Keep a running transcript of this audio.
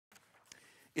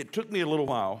It took me a little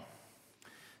while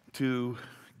to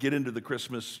get into the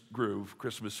Christmas groove,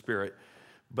 Christmas spirit,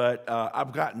 but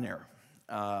I've gotten there.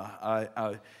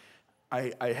 I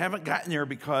haven't gotten there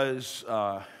because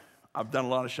I've done a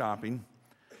lot of shopping.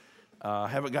 I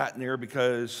haven't gotten there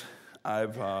because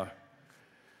I've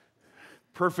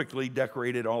perfectly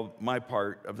decorated all my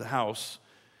part of the house.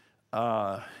 And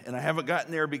I haven't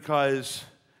gotten there because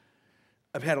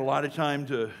I've had a lot of time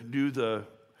to do the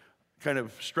kind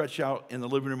of stretch out in the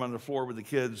living room on the floor with the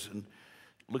kids and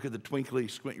look at the twinkly,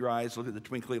 squint your eyes, look at the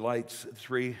twinkly lights at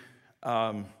 3.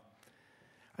 I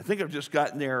think I've just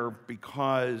gotten there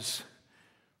because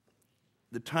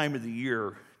the time of the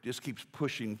year just keeps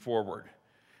pushing forward.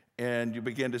 And you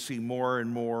begin to see more and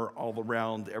more all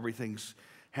around. Everything's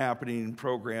happening,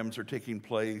 programs are taking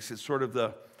place. It's sort of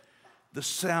the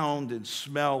sound and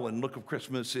smell and look of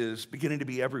Christmas is beginning to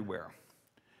be everywhere.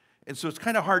 And so it's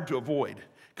kind of hard to avoid,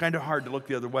 kind of hard to look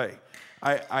the other way.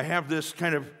 I have this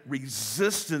kind of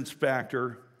resistance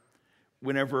factor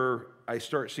whenever I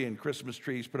start seeing Christmas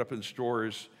trees put up in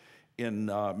stores in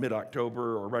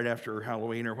mid-October or right after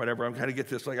Halloween or whatever. I'm kind of get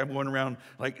this, like I'm going around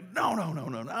like, no,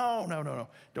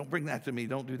 don't bring that to me,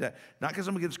 don't do that. Not because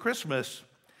I'm against Christmas,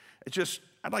 it's just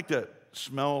I'd like to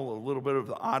smell a little bit of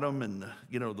the autumn and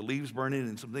the leaves burning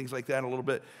and some things like that a little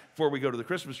bit before we go to the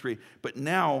Christmas tree. But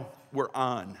now we're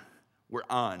on.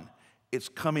 It's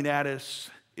coming at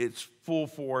us. It's full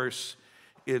force.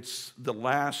 It's the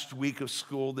last week of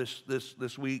school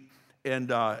this week, and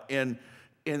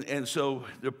so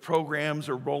the programs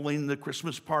are rolling. The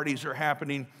Christmas parties are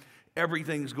happening.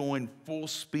 Everything's going full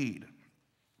speed,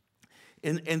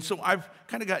 and so I've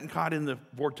kind of gotten caught in the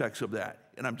vortex of that,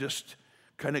 and I'm just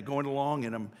kind of going along,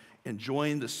 and I'm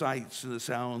enjoying the sights and the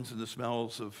sounds and the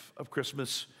smells of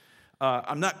Christmas.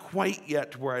 I'm not quite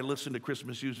yet to where I listen to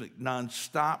Christmas music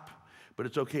nonstop, but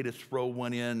it's okay to throw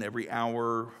one in every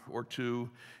hour or two,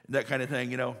 that kind of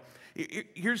thing,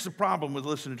 Here's the problem with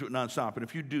listening to it nonstop, and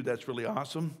if you do, that's really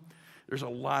awesome. There's a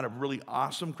lot of really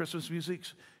awesome Christmas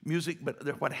music,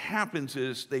 but what happens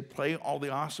is they play all the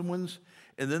awesome ones,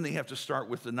 and then they have to start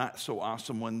with the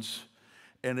not-so-awesome ones.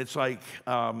 And it's like,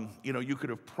 you could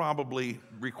have probably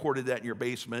recorded that in your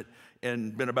basement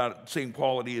and been about the same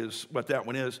quality as what that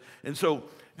one is. And so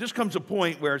just comes a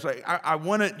point where it's like, I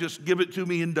want to just give it to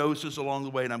me in doses along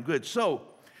the way, and I'm good. So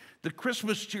the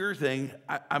Christmas cheer thing,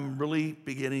 I'm really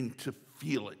beginning to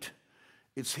feel it.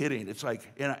 It's hitting. It's like,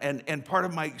 and part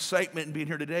of my excitement in being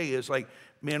here today is like,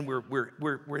 man,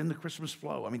 we're in the Christmas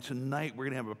flow. I mean, tonight we're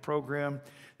going to have a program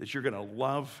that you're going to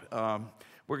love.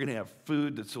 We're going to have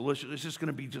food that's delicious. It's just going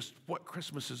to be just what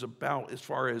Christmas is about as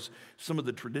far as some of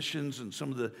the traditions and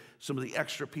some of the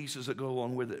extra pieces that go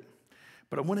along with it.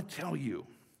 But I want to tell you,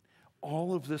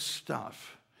 all of this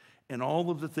stuff and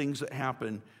all of the things that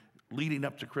happen leading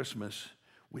up to Christmas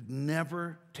would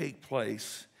never take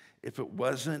place if it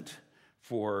wasn't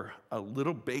for a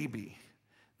little baby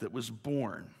that was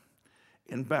born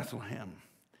in Bethlehem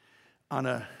on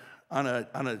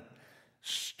a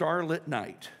starlit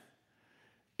night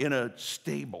in a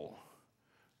stable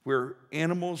where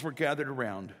animals were gathered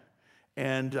around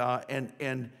and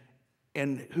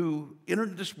who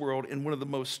entered this world in one of the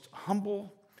most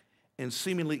humble and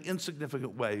seemingly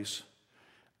insignificant ways,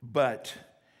 but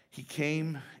he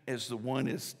came as the one,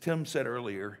 as Tim said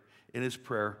earlier in his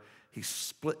prayer, he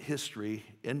split history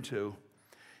in two.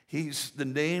 He's the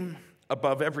name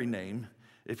above every name,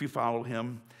 if you follow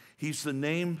him. He's the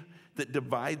name that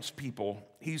divides people.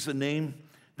 He's the name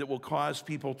that will cause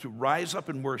people to rise up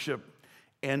in worship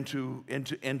and to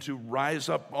rise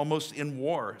up almost in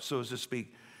war, so to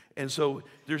speak. And so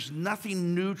there's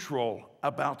nothing neutral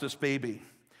about this baby.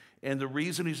 And the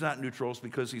reason he's not neutral is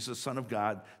because he's the Son of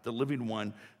God, the living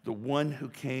one, the one who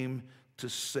came to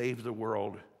save the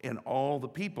world and all the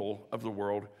people of the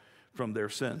world from their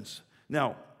sins.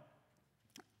 Now,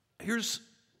 I'm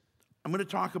going to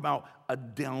talk about a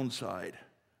downside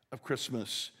of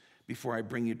Christmas before I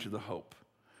bring you to the hope.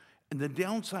 And the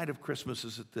downside of Christmas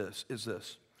is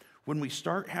this. When we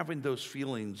start having those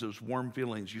feelings, those warm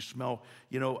feelings, you smell,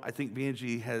 I think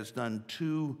V&G has done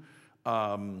 2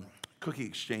 cookie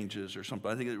exchanges or something.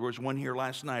 I think there was one here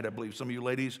last night, I believe. Some of you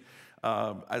ladies,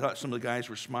 I thought some of the guys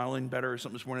were smiling better or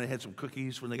something this morning. They had some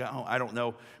cookies when they got home. I don't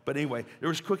know. But anyway, there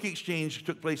was cookie exchange that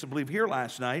took place, I believe, here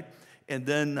last night. And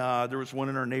then there was one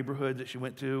in our neighborhood that she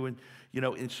went to, and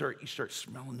you start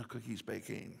smelling the cookies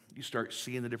baking. You start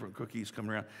seeing the different cookies coming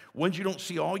around. Ones you don't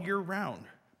see all year round,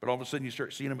 but all of a sudden you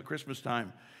start seeing them at Christmas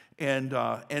time. And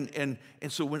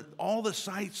so when all the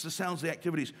sights, the sounds, the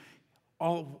activities,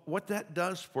 what that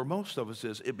does for most of us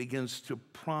is it begins to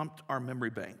prompt our memory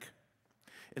bank.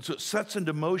 And so it sets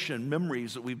into motion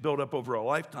memories that we've built up over a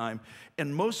lifetime,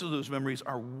 and most of those memories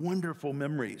are wonderful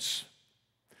memories.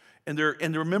 And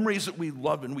they're memories that we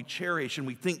love and we cherish, and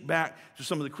we think back to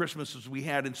some of the Christmases we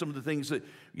had and some of the things that,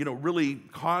 really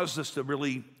caused us to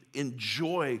really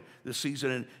enjoy the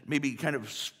season and maybe kind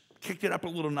of kicked it up a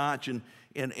little notch and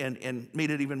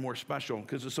made it even more special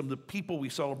because of some of the people we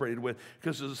celebrated with,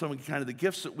 because of some of kind of the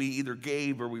gifts that we either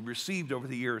gave or we received over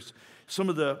the years, some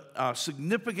of the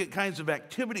significant kinds of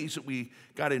activities that we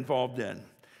got involved in.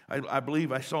 I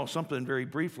believe I saw something very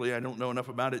briefly, I don't know enough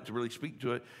about it to really speak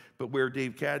to it, but where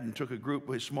Dave Cadden took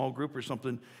a small group or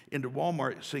something, into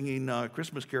Walmart singing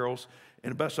Christmas carols,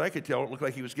 and the best I could tell, it looked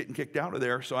like he was getting kicked out of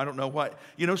there, so I don't know what,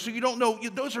 so you don't know,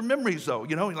 those are memories though,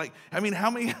 like, how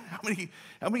many,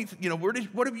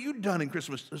 what have you done in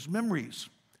Christmas? Those memories.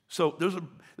 So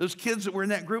those kids that were in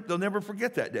that group, they'll never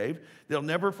forget that, Dave. They'll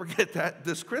never forget that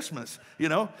this Christmas,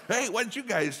 Hey, what did you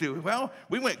guys do? Well,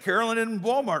 we went caroling in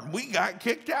Walmart, and we got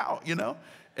kicked out,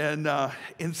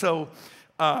 And so,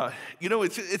 everybody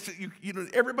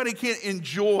can't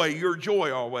enjoy your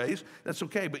joy always. That's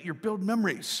okay, but you build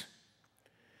memories.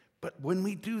 But when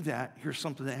we do that, here's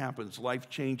something that happens. Life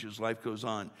changes, life goes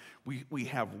on. We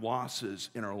have losses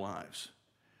in our lives.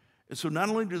 And so not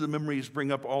only do the memories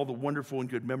bring up all the wonderful and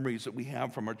good memories that we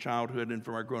have from our childhood and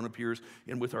from our grown-up years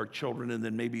and with our children and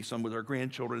then maybe some with our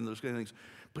grandchildren and those kind of things,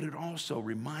 but it also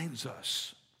reminds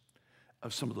us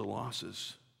of some of the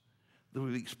losses that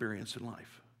we've experienced in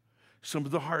life, some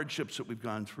of the hardships that we've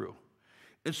gone through.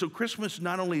 And so Christmas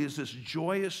not only is this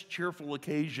joyous, cheerful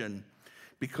occasion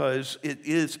because it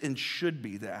is and should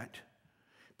be that,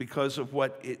 because of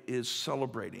what it is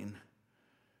celebrating,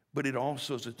 but it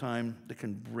also is a time that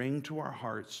can bring to our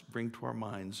hearts, bring to our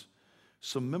minds,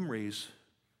 some memories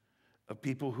of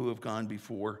people who have gone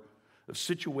before, of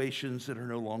situations that are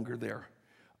no longer there,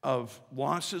 of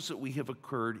losses that have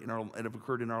occurred in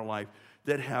our life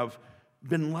that have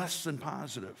been less than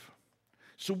positive.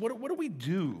 So what do we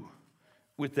do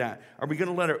with that? Are we going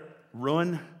to let it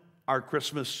ruin our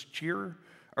Christmas cheer?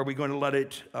 Are we going to let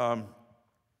it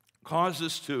cause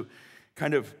us to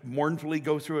kind of mournfully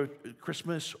go through a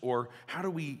Christmas? Or how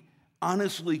do we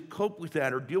honestly cope with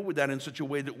that or deal with that in such a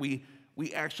way that we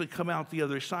actually come out the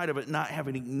other side of it, not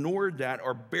having ignored that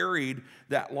or buried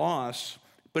that loss,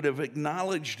 but have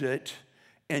acknowledged it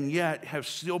and yet have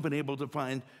still been able to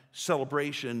find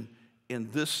celebration in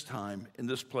this time, in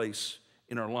this place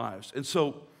in our lives? And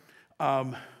so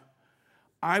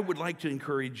I would like to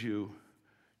encourage you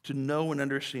to know and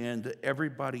understand that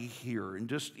everybody here, and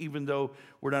just even though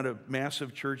we're not a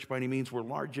massive church by any means, we're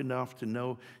large enough to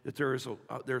know that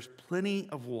there's plenty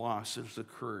of loss that's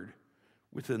occurred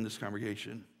within this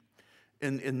congregation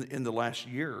in the last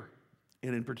year,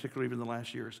 and in particular even the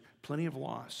last years, plenty of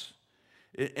loss.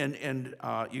 And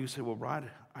you say, well, Rod,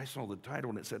 I saw the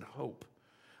title and it said hope.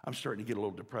 I'm starting to get a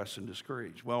little depressed and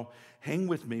discouraged. Well, hang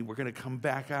with me. We're going to come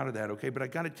back out of that, okay? But I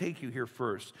got to take you here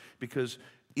first, because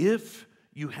if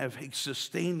you have a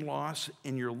sustained loss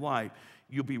in your life,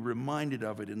 you'll be reminded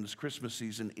of it in this Christmas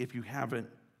season if you haven't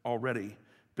already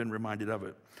been reminded of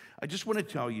it. I just want to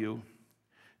tell you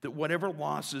that whatever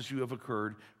losses you have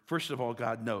occurred, first of all,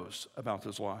 God knows about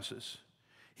those losses.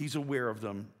 He's aware of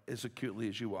them as acutely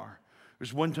as you are.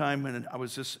 There's one time when I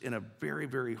was just in a very,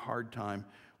 very hard time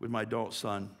with my adult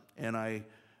son, and I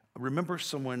remember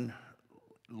someone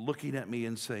looking at me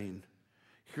and saying,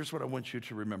 here's what I want you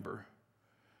to remember.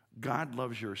 God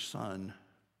loves your son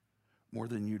more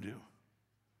than you do.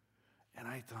 And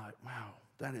I thought, wow,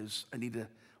 I need to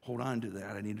hold on to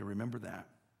that. I need to remember that.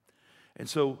 And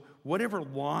so whatever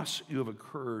loss you have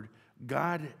occurred,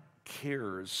 God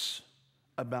cares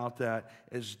about that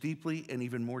as deeply and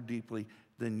even more deeply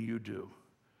than you do.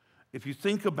 If you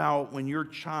think about when your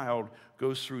child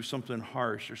goes through something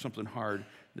harsh or something hard,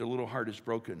 their little heart is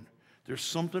broken. There's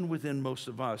something within most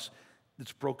of us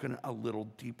that's broken a little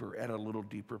deeper, at a little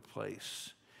deeper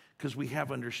place. Because we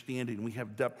have understanding, we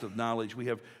have depth of knowledge, we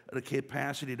have a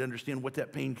capacity to understand what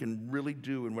that pain can really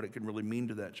do and what it can really mean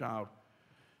to that child.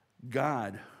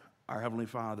 God, our Heavenly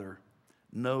Father,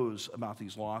 knows about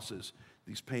these losses,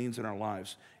 these pains in our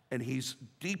lives, and He's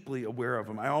deeply aware of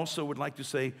them. I also would like to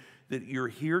say that you're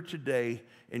here today,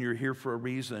 and you're here for a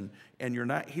reason, and you're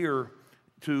not here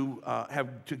to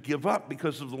have to give up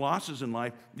because of the losses in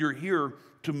life. You're here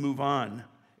to move on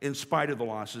in spite of the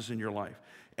losses in your life.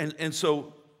 And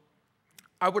so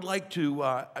I would like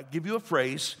to give you a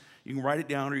phrase. You can write it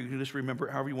down, or you can just remember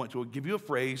it however you want to. I'll give you a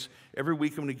phrase. Every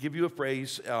week I'm going to give you a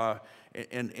phrase. And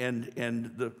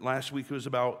the last week was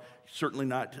about certainly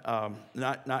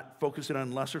not focusing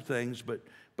on lesser things,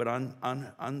 but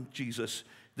on Jesus.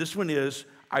 This one is,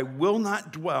 I will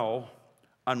not dwell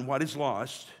on what is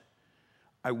lost.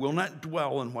 I will not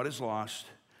dwell on what is lost.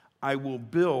 I will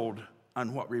build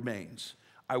on what remains.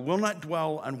 I will not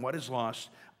dwell on what is lost.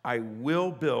 I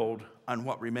will build on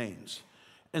what remains.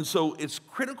 And so it's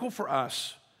critical for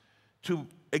us to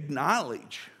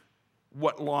acknowledge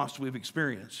what loss we've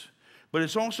experienced. But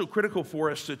it's also critical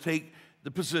for us to take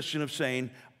the position of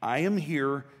saying, I am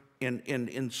here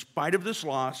in spite of this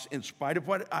loss, in spite of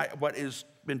what has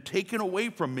been taken away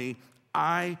from me,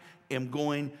 I am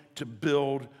going to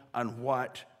build on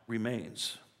what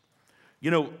remains.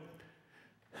 You know,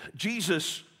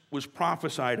 Jesus was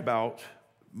prophesied about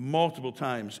multiple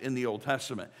times in the Old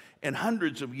Testament. And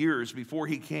hundreds of years before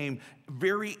he came,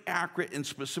 very accurate and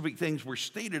specific things were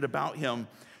stated about him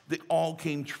that all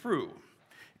came true.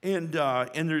 And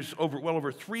there's well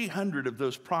over 300 of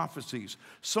those prophecies.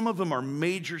 Some of them are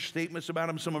major statements about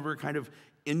him. Some of them are kind of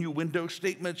innuendo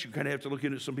statements. You kind of have to look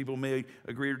into it. Some people may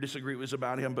agree or disagree it was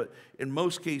about him. But in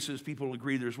most cases, people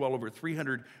agree there's well over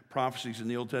 300 prophecies in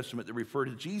the Old Testament that refer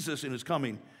to Jesus and his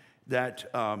coming that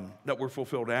were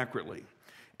fulfilled accurately.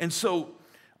 And so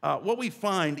what we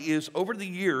find is over the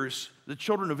years, the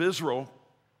children of Israel,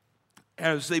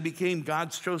 as they became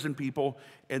God's chosen people,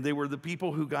 and they were the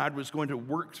people who God was going to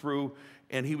work through,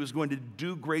 and he was going to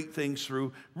do great things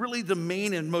through. Really, the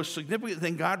main and most significant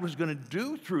thing God was going to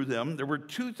do through them, there were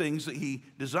two things that he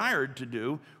desired to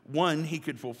do. One, he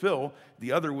could fulfill.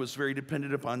 The other was very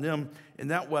dependent upon them,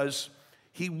 and that was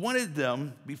he wanted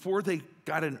them, before they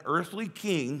got an earthly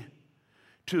king,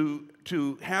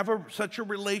 to have such a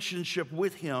relationship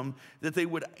with him that they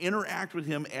would interact with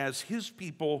him as his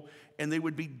people, and they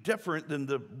would be different than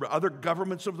the other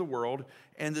governments of the world,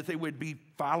 and that they would be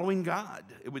following God.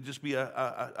 It would just be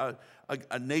a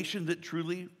nation that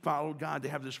truly followed God, to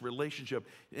have this relationship.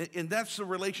 And that's the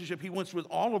relationship he wants with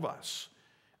all of us.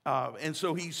 And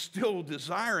so he's still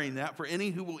desiring that for any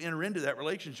who will enter into that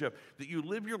relationship, that you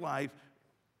live your life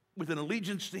with an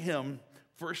allegiance to him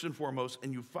first and foremost,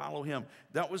 and you follow him.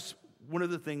 That was one of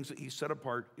the things that he set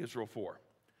apart Israel for.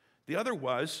 The other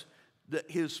was that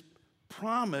his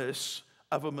promise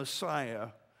of a Messiah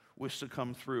was to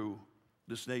come through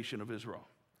this nation of Israel.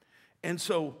 And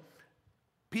so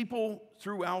people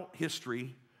throughout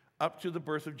history, up to the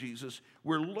birth of Jesus,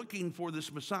 were looking for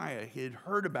this Messiah. He had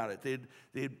heard about it.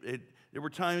 There were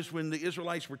times when the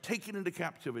Israelites were taken into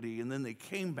captivity, and then they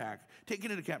came back, taken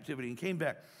into captivity and came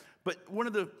back. But one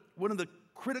of the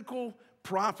critical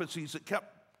prophecies that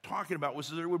kept talking about was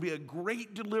that there would be a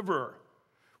great deliverer,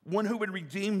 one who would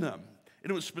redeem them. And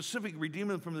it was specific, redeem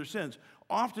them from their sins.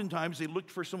 Oftentimes, they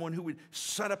looked for someone who would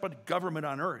set up a government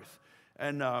on earth.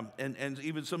 And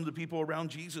even some of the people around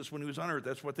Jesus when he was on earth,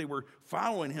 that's what they were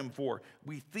following him for.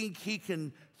 We think he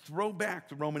can throw back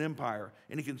the Roman Empire,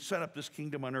 and he can set up this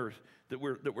kingdom on earth that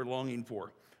we're longing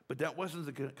for. But that wasn't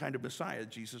the kind of Messiah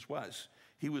Jesus was.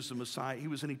 He was the Messiah. He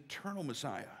was an eternal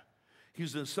Messiah. He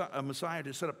was a Messiah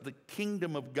to set up the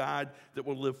kingdom of God that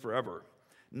will live forever,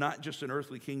 not just an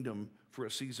earthly kingdom for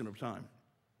a season of time.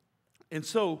 And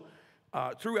so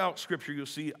throughout Scripture, you'll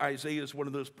see Isaiah is one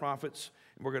of those prophets,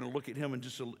 and we're going to look at him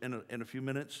in a few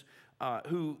minutes,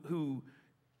 who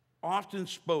often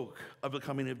spoke of the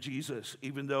coming of Jesus,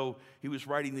 even though he was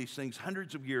writing these things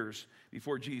hundreds of years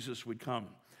before Jesus would come.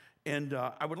 And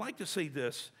I would like to say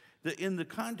this, that in the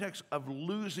context of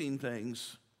losing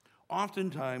things,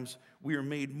 oftentimes we are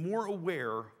made more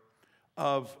aware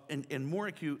of and more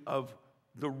acute of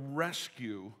the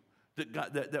rescue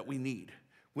that we need.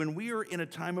 When we are in a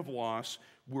time of loss,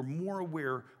 we're more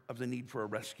aware of the need for a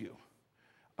rescue.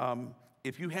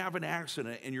 If you have an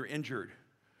accident and you're injured,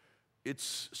 it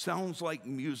sounds like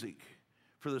music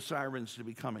for the sirens to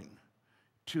be coming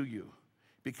to you,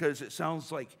 because it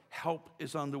sounds like help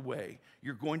is on the way.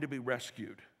 You're going to be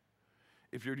rescued.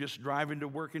 If you're just driving to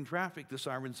work in traffic, the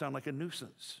sirens sound like a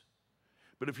nuisance.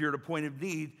 But if you're at a point of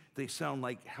need, they sound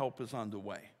like help is on the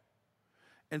way.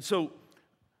 And so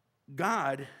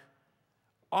God,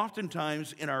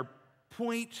 oftentimes in our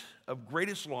point of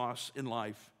greatest loss in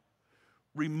life,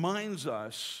 reminds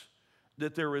us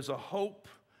that there is a hope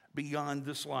beyond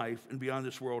this life and beyond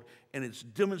this world, and it's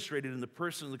demonstrated in the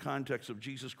person and the context of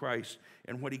Jesus Christ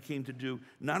and what he came to do,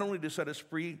 not only to set us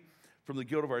free from the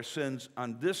guilt of our sins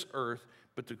on this earth,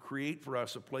 but to create for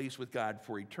us a place with God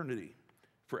for eternity,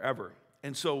 forever.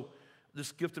 And so,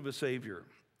 this gift of a Savior.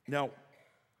 Now,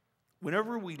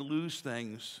 whenever we lose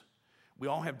things, we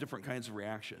all have different kinds of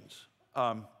reactions.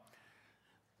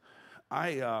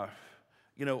 I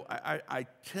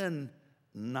tend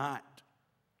not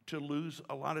to lose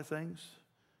a lot of things.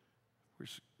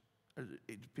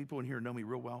 People in here know me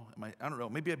real well. I don't know.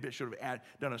 Maybe I should have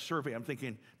done a survey. I'm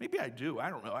thinking, maybe I do. I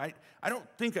don't know. I don't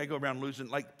think I go around losing,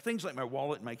 like things like my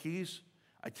wallet and my keys.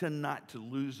 I tend not to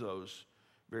lose those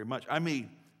very much. I may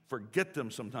forget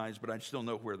them sometimes, but I still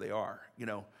know where they are, you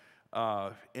know.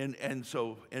 And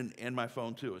my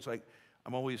phone too. It's like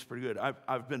I'm always pretty good.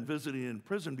 I've been visiting in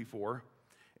prison before,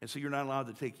 and so you're not allowed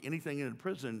to take anything in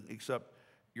prison except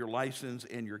your license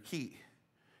and your key.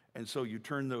 And so you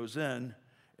turn those in,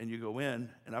 and you go in,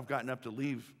 and I've gotten up to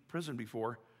leave prison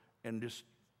before and just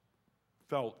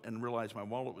felt and realized my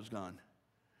wallet was gone.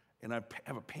 And I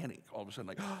have a panic all of a sudden,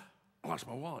 like, oh, I lost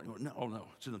my wallet. No,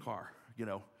 it's in the car, you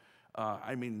know.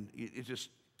 I mean, it's just,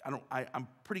 I'm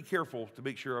pretty careful to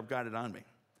make sure I've got it on me.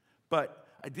 But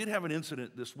I did have an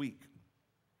incident this week.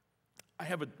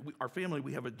 Our family,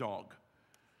 we have a dog.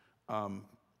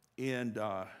 And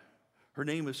her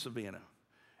name is Savannah.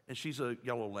 And she's a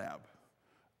yellow lab.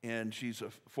 And she's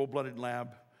a full-blooded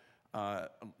lab.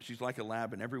 She's like a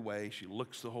lab in every way. She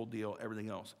looks the whole deal, everything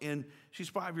else. And she's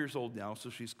 5 years old now, so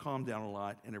she's calmed down a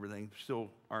lot and everything. Still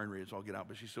ornery as all get out,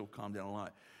 but she's still calmed down a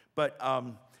lot. But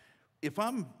if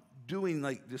I'm doing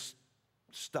like this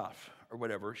stuff or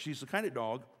whatever, she's the kind of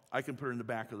dog, I can put her in the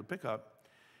back of the pickup,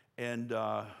 and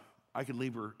I can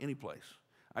leave her any place.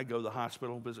 I go to the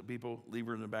hospital, visit people, leave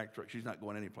her in the back truck. She's not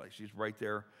going anyplace. She's right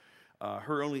there.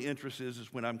 Her only interest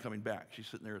is when I'm coming back. She's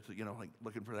sitting there, you know, like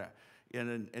looking for that.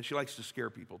 And she likes to scare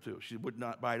people, too. She would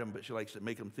not bite them, but she likes to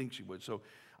make them think she would. So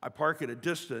I park at a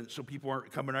distance so people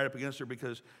aren't coming right up against her,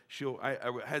 because I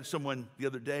had someone the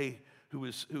other day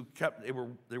they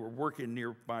were working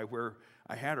nearby where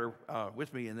I had her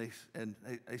with me, and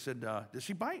they said, does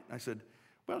she bite? I said,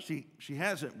 well, she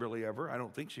hasn't really ever. I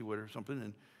don't think she would or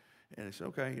something. And they said,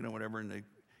 okay, you know, whatever. And they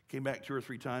came back 2 or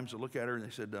 3 times to look at her, and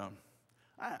they said,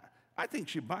 I think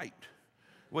she'd bite.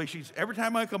 The way every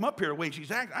time I come up here, the way she's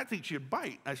acting, I think she'd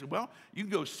bite. I said, well, you can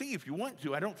go see if you want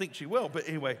to. I don't think she will. But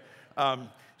anyway,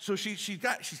 so she's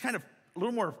kind of a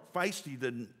little more feisty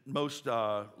than most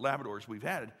Labradors we've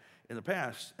had in the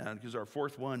past, because our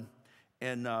 4th one.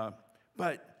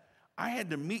 But I had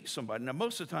to meet somebody. Now,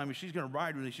 most of the time, if she's going to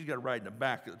ride with me, she's got to ride in the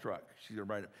back of the truck. She's going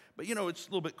to ride it. But, you know, it's a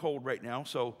little bit cold right now,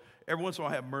 so every once in a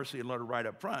while I have mercy and let her ride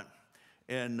up front.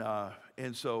 And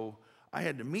so I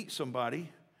had to meet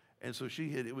somebody, and so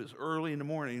it was early in the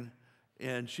morning,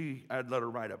 and I'd let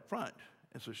her ride up front.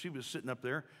 And so she was sitting up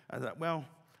there. I thought, well,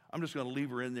 I'm just going to leave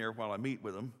her in there while I meet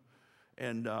with them.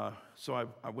 And so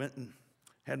I went and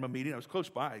had my meeting. I was close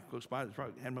by the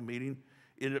truck, had my meeting.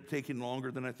 Ended up taking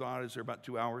longer than I thought. I was there about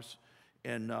 2 hours.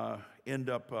 And end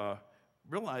up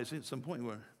realizing at some point,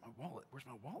 going, my wallet, where's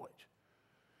my wallet?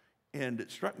 And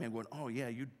it struck me, I'm going, oh yeah,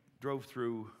 you drove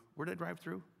through, where did I drive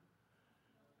through?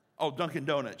 Oh, Dunkin'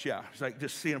 Donuts, yeah. It's like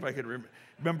just seeing if I could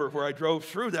remember where I drove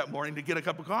through that morning to get a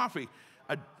cup of coffee.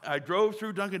 I drove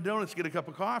through Dunkin' Donuts to get a cup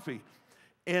of coffee,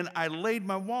 and I laid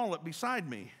my wallet beside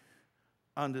me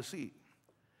on the seat.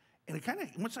 And it kind of,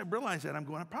 once I realized that, I'm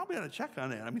going, I probably ought to check on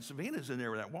that. I mean, Savannah's in there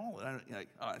with that wallet.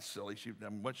 Oh, that's silly.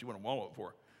 What's she want a wallet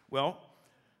for? Well,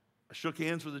 I shook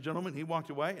hands with the gentleman. He walked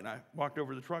away, and I walked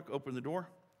over to the truck, opened the door,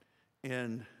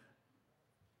 and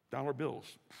dollar bills.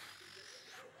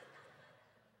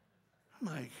 I'm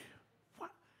like,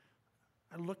 what?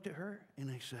 I looked at her,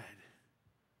 and I said,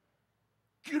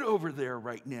 get over there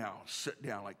right now. Sit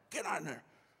down. Like, get on there.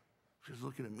 She was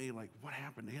looking at me like, what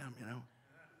happened to him, you know?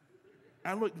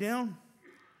 I looked down.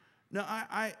 Now,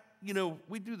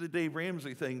 we do the Dave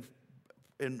Ramsey thing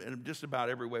in just about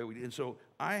every way we do. And so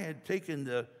I had taken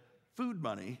the food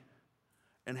money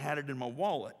and had it in my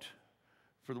wallet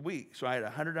for the week. So I had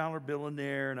a $100 bill in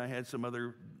there, and I had some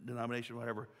other denomination,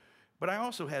 whatever. But I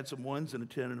also had some ones and a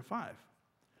 10 and a 5.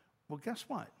 Well, guess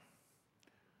what?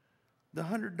 The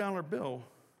 $100 bill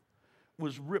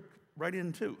was ripped right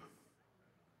in two,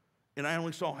 and I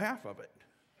only saw half of it.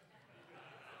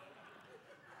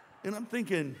 And I'm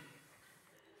thinking,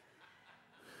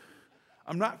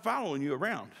 I'm not following you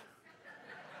around,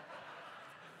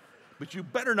 but you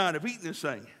better not have eaten this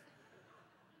thing.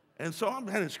 And so I'm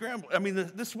kind of scrambled. I mean,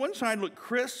 this one side looked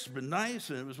crisp and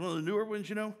nice, and it was one of the newer ones,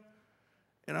 you know.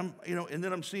 And and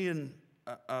then I'm seeing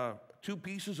 2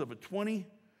 pieces of a 20,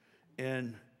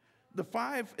 and the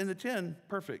 5 and the 10,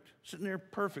 perfect, sitting there,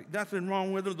 perfect. Nothing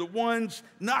wrong with them. The ones,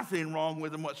 nothing wrong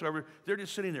with them whatsoever. They're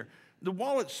just sitting there. The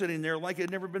wallet's sitting there like it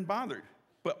had never been bothered.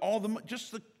 But all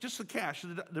just the cash,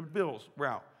 the bills were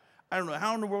out. I don't know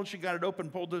how in the world she got it open,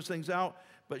 pulled those things out,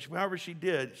 but however she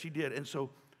did. And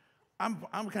so I'm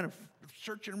kind of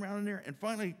searching around in there, and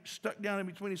finally stuck down in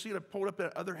between the seat. I pulled up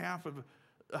that other half of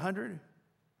 100.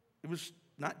 It was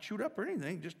not chewed up or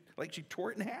anything, just like she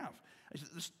tore it in half. I said,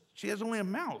 she has only a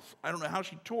mouth. I don't know how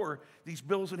she tore these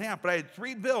bills in half, but I had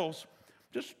 3 bills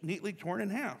just neatly torn in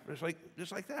half, just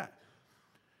like that.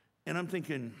 And I'm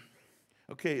thinking,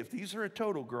 okay, if these are a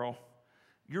total, girl,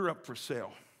 you're up for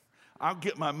sale. I'll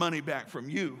get my money back from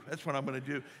you. That's what I'm going to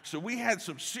do. So we had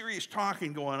some serious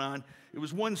talking going on. It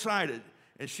was one-sided.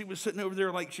 And she was sitting over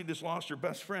there like she just lost her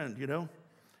best friend, you know?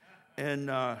 And,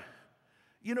 but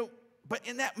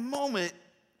in that moment,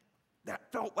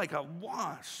 that felt like a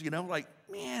loss, like,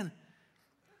 man,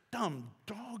 dumb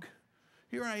dog.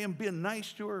 Here I am being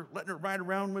nice to her, letting her ride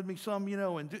around with me some,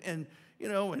 and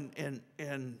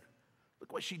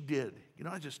look what she did.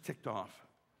 I just ticked off.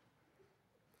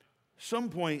 Some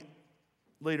point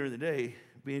later in the day,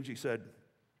 Benji said,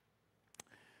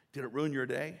 did it ruin your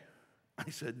day? I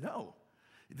said, no.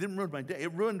 It didn't ruin my day.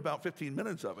 It ruined about 15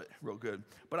 minutes of it real good.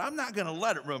 But I'm not going to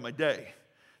let it ruin my day.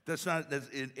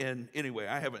 Anyway,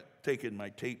 I haven't taken my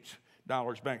taped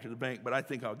dollars back to the bank, but I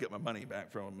think I'll get my money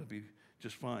back from them. It'll be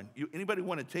just fine. Anybody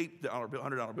want to tape the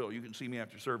 $100 bill? You can see me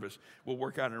after service. We'll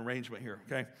work out an arrangement here,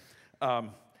 okay?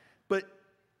 But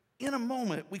in a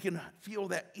moment, we can feel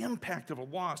that impact of a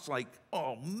loss like,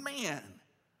 oh, man,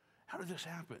 how did this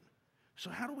happen? So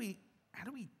how do we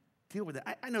deal with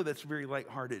that? I know that's very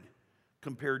lighthearted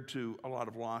compared to a lot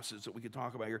of losses that we could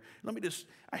talk about here.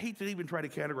 I hate to even try to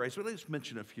categorize, but let's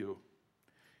mention a few.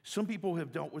 Some people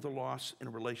have dealt with a loss in a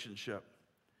relationship.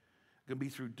 It can be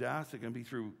through death. It can be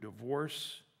through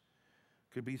divorce.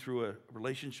 It could be through a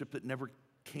relationship that never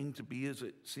came to be as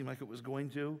it seemed like it was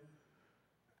going to.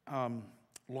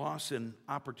 Loss in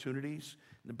opportunities.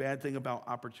 And the bad thing about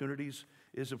opportunities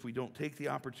is if we don't take the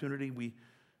opportunity, we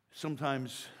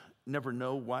sometimes never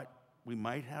know what we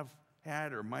might have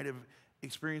had or might have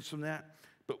experienced from that.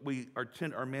 But our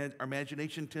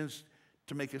imagination tends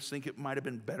to make us think it might have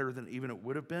been better than even it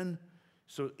would have been.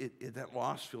 So that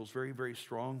loss feels very, very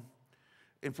strong.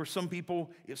 And for some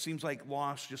people, it seems like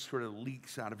loss just sort of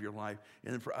leaks out of your life.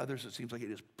 And then for others, it seems like it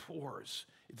just pours.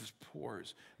 It just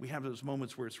pours. We have those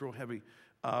moments where it's real heavy.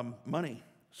 Money.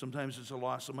 Sometimes it's a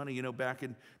loss of money. Back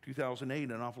in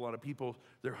 2008, an awful lot of people,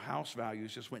 their house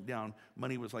values just went down.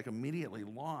 Money was like immediately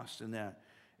lost in that.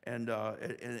 And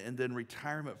then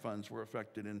retirement funds were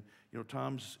affected. And,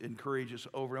 Tom's encourages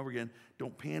over and over again,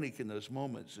 don't panic in those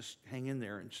moments. Just hang in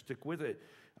there and stick with it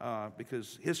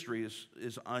because history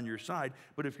is on your side.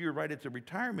 But if you're right at the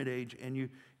retirement age and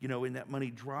and that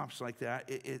money drops like that,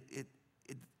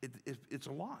 it's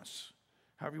a loss.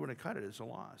 However you want to cut it, it's a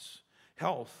loss.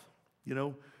 Health.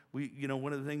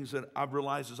 One of the things that I've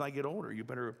realized as I get older, you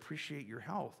better appreciate your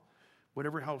health,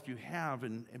 whatever health you have,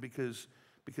 and because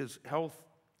health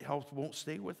won't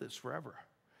stay with us forever,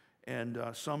 and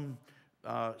some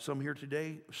here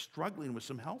today struggling with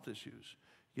some health issues,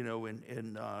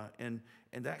 and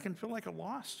that can feel like a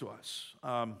loss to us,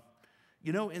 and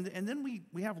then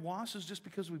we have losses just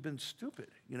because we've been stupid,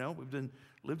 we've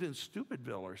lived in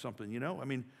Stupidville or something,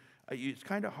 It's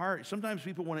kind of hard. Sometimes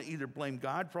people want to either blame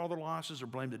God for all the losses or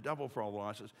blame the devil for all the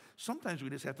losses. Sometimes we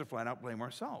just have to flat out blame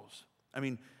ourselves.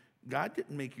 God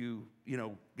didn't make you,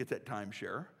 get that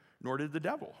timeshare, nor did the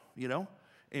devil,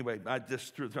 Anyway, I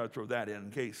just throw that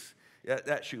in case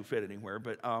that shoe fit anywhere.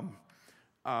 But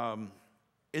and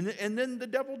then the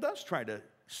devil does try to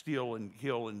steal and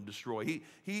kill and destroy.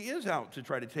 He is out to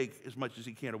try to take as much as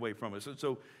he can away from us. And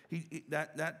so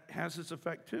that has its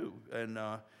effect too. And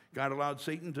God allowed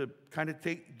Satan to kind of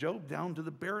take Job down to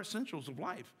the bare essentials of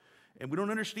life. And we don't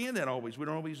understand that always. We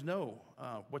don't always know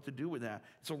what to do with that.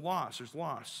 It's a loss. There's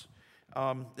loss.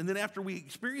 And then after we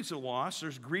experience a loss,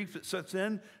 there's grief that sets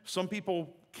in. Some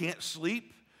people can't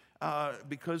sleep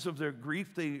because of their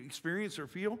grief they experience or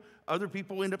feel. Other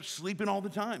people end up sleeping all the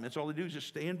time. That's all they do is just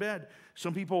stay in bed.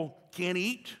 Some people can't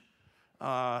eat,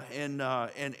 and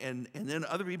then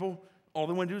other people, all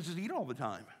they want to do is just eat all the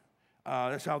time.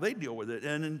 That's how they deal with it.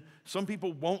 And then some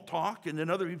people won't talk, and then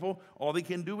other people, all they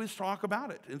can do is talk about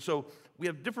it. And so we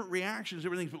have different reactions,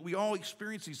 everything, but we all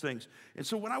experience these things. And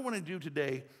so what I want to do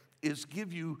today is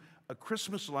give you a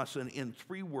Christmas lesson in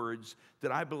 3 words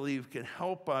that I believe can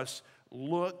help us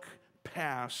look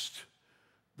past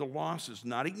the losses,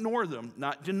 not ignore them,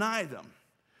 not deny them,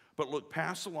 but look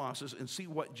past the losses and see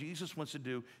what Jesus wants to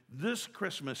do this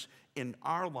Christmas in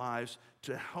our lives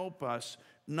to help us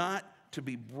not to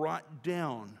be brought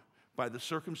down by the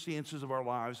circumstances of our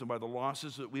lives and by the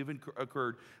losses that we've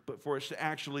occurred, but for us to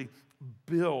actually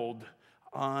build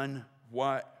on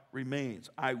what remains.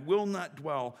 I will not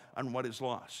dwell on what is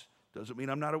lost. Doesn't mean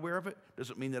I'm not aware of it.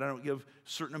 Doesn't mean that I don't give a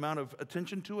certain amount of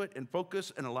attention to it and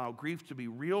focus and allow grief to be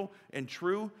real and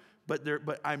true. But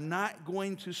I'm not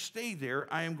going to stay there.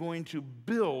 I am going to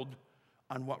build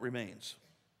on what remains.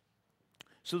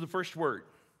 So the first word,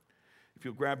 if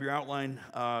you'll grab your outline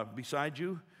beside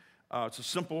you, it's a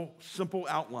simple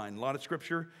outline, a lot of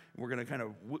scripture. We're going to kind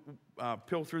of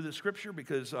peel through the scripture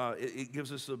because it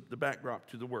gives us the backdrop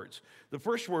to the words. The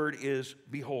first word is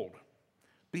behold.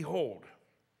 Behold.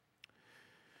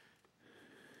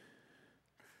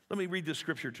 Let me read this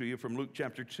scripture to you from Luke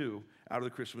chapter 2 out of the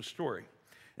Christmas story.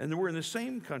 And there were in the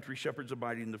same country shepherds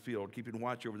abiding in the field, keeping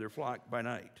watch over their flock by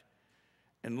night.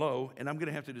 And lo, and I'm going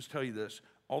to have to just tell you this,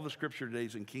 all the scripture today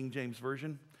is in King James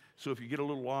Version. So if you get a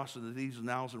little lost in the these and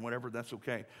nows and whatever, that's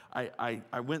okay.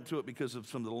 I went through it because of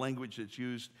some of the language that's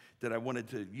used that I wanted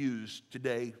to use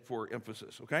today for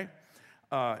emphasis, okay?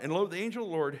 And lo, the angel of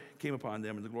the Lord came upon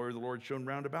them, and the glory of the Lord shone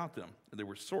round about them. And they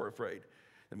were sore afraid.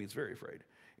 That means very afraid.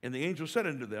 And the angel said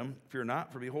unto them, fear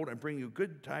not, for behold, I bring you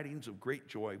good tidings of great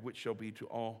joy, which shall be to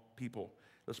all people.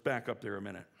 Let's back up there a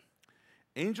minute.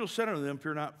 Angel said unto them,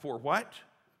 fear not, for what?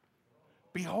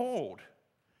 Behold.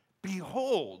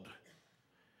 Behold.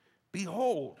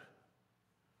 Behold.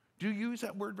 Do you use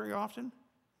that word very often?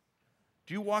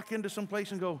 Do you walk into some place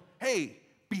and go, hey,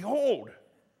 behold?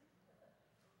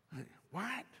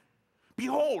 What?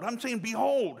 Behold. I'm saying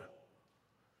behold.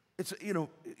 It's,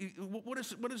 what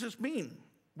does this mean?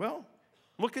 Well,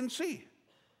 look and see.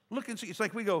 Look and see. It's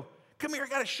like we go, come here, I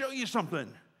got to show you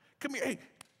something. Come here, hey,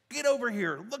 get over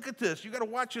here. Look at this. You got to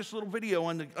watch this little video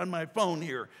on my phone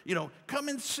here. Come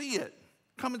and see it.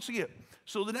 Come and see it.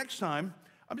 So the next time,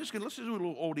 let's do a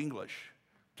little old English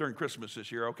during Christmas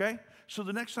this year, okay? So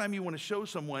the next time you want to show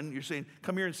someone, you're saying,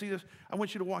 come here and see this, I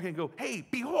want you to walk in and go, hey,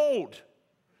 behold,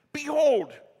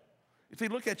 behold. If they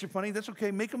look at you funny, that's okay.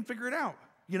 Make them figure it out,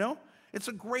 It's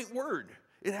a great word.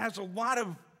 It has a lot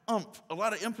of a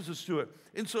lot of emphasis to it.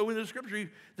 And so in the scripture,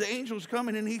 the angel's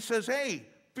coming and he says, hey,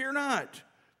 fear not,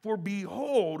 for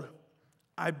behold,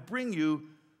 I bring you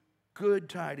good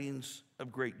tidings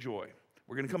of great joy.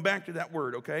 We're going to come back to that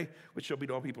word, okay, which shall be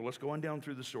to all people. Let's go on down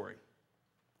through the story.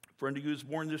 For unto you is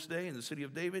born this day in the city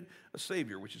of David a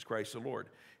Savior, which is Christ the Lord.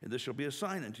 And this shall be a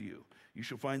sign unto you. You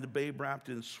shall find the babe wrapped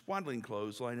in swaddling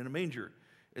clothes, lying in a manger.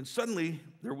 And suddenly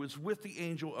there was with the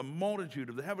angel a multitude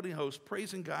of the heavenly host,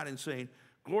 praising God and saying,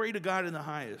 glory to God in the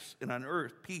highest, and on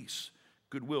earth peace,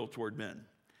 goodwill toward men.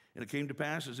 And it came to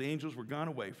pass, as the angels were gone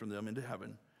away from them into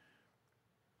heaven,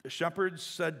 the shepherds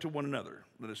said to one another,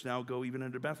 let us now go even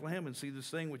unto Bethlehem and see this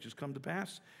thing which has come to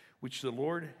pass, which the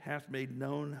Lord hath made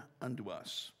known unto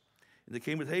us. And they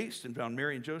came with haste and found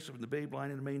Mary and Joseph and the babe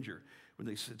lying in a manger. When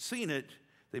they had seen it,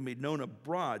 they made known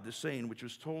abroad the saying which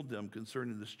was told them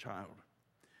concerning this child.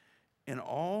 And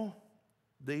all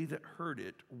they that heard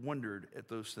it wondered at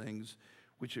those things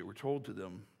which were told to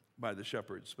them by the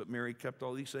shepherds. But Mary kept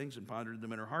all these things and pondered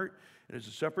them in her heart. And as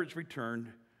the shepherds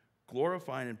returned,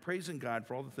 glorifying and praising God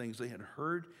for all the things they had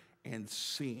heard and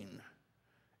seen,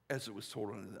 as it was told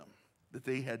unto them, that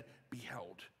they had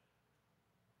beheld.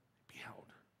 Beheld.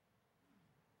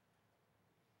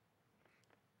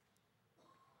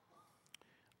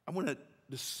 I want to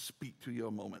just speak to you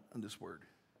a moment on this word.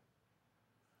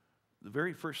 The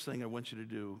very first thing I want you to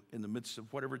do in the midst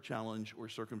of whatever challenge or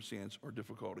circumstance or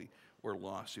difficulty or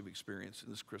loss you've experienced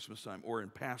in this Christmas time or in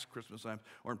past Christmas times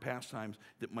or in past times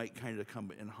that might kind of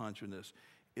come and haunt you in this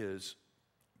is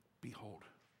behold.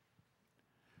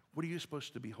 What are you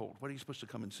supposed to behold? What are you supposed to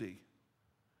come and see?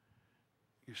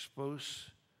 You're supposed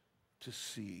to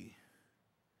see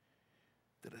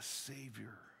that a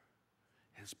Savior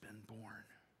has been born.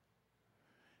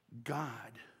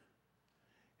 God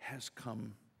has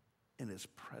come and is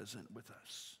present with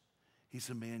us. He's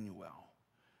Emmanuel,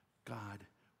 God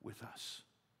with us.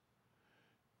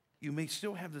 You may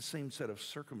still have the same set of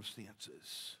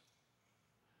circumstances,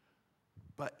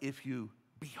 but if you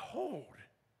behold,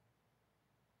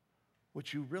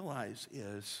 what you realize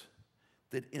is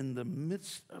that in the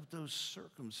midst of those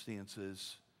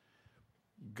circumstances,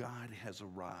 God has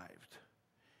arrived.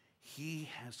 He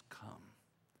has come.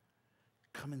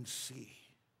 Come and see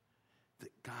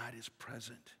that God is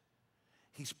present.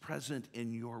 He's present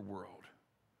in your world.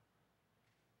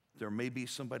 There may be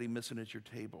somebody missing at your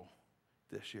table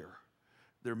this year.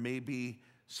 There may be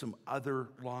some other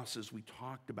losses we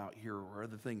talked about here or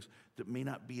other things that may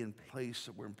not be in place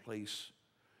that were in place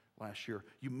last year.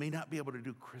 You may not be able to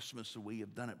do Christmas the way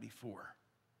you've done it before.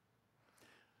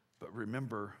 But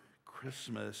remember,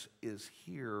 Christmas is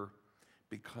here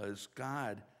because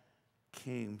God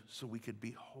came so we could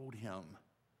behold him.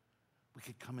 We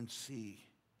could come and see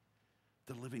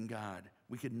the living God.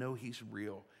 We could know he's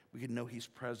real. We could know he's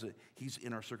present. He's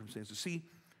in our circumstances. See,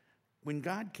 when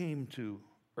God came to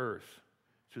earth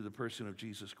through the person of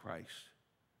Jesus Christ,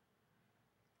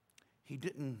 he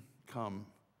didn't come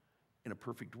in a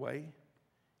perfect way,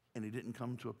 and he didn't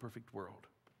come to a perfect world.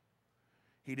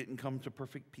 He didn't come to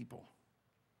perfect people.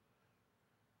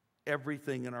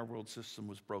 Everything in our world system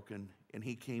was broken, and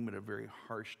he came at a very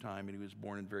harsh time, and he was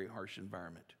born in a very harsh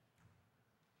environment.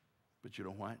 But you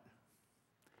know what?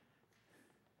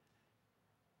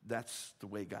 That's the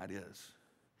way God is.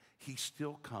 He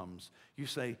still comes. You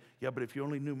say, yeah, but if you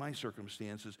only knew my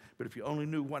circumstances, but if you only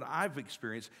knew what I've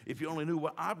experienced, if you only knew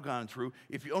what I've gone through,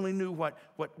 if you only knew what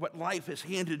life has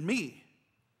handed me.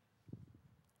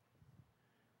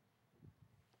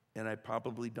 And I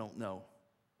probably don't know.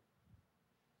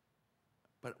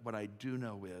 But what I do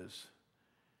know is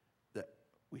that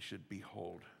we should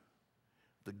behold.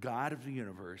 The God of the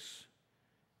universe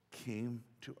came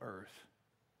to earth,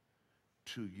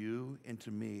 to you and to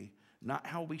me, not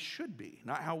how we should be,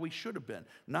 not how we should have been,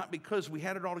 not because we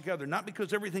had it all together, not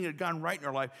because everything had gone right in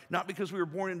our life, not because we were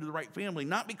born into the right family,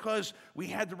 not because we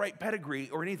had the right pedigree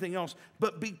or anything else,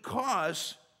 but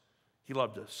because he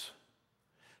loved us.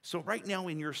 So right now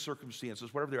in your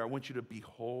circumstances, whatever they are, I want you to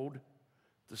behold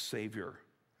the Savior.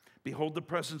 Behold the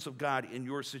presence of God in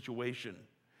your situation.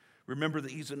 Remember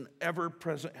that he's an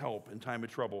ever-present help in time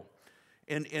of trouble.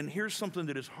 And here's something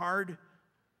that is hard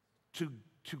to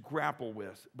grapple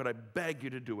with, but I beg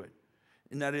you to do it.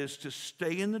 And that is to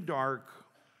stay in the dark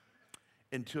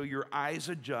until your eyes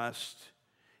adjust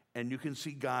and you can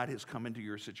see God has come into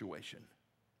your situation.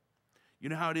 You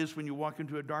know how it is when you walk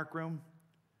into a dark room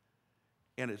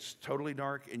and it's totally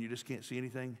dark and you just can't see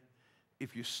anything?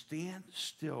 If you stand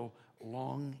still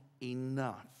long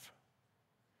enough,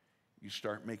 you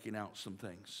start making out some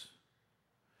things.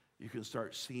 You can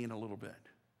start seeing a little bit.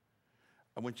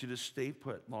 I want you to stay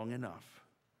put long enough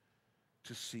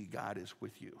to see God is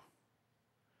with you.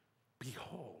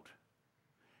 Behold,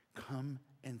 come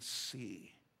and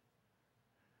see.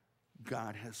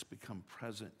 God has become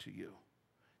present to you.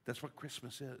 That's what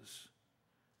Christmas is.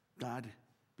 God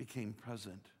became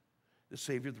present. The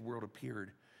Savior of the world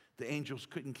appeared. The angels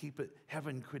couldn't keep it.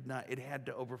 Heaven could not. It had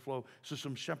to overflow. So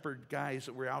some shepherd guys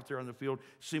that were out there on the field,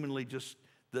 seemingly just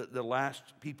the last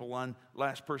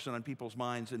person on people's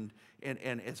minds, and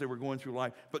as they were going through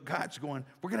life. But God's going,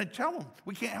 we're going to tell them.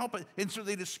 We can't help it. And so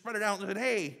they just spread it out and said,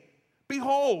 hey,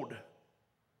 behold,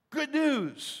 good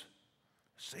news.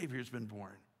 Savior's been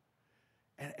born.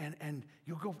 And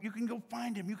you can go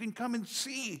find him. You can come and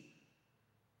see.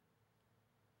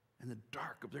 In the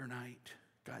dark of their night,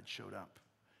 God showed up.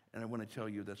 And I want to tell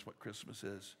you that's what Christmas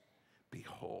is.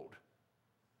 Behold,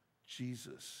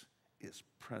 Jesus is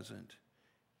present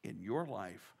in your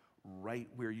life right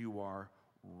where you are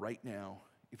right now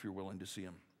if you're willing to see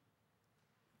him.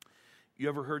 You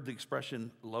ever heard the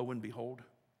expression, lo and behold?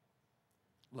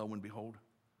 Lo and behold.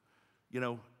 You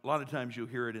know, a lot of times you'll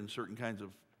hear it in certain kinds of,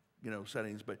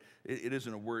 settings, but it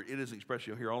isn't a word, it is an expression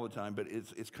you'll hear all the time, but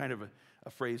it's kind of a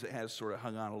phrase that has sort of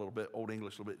hung on a little bit, Old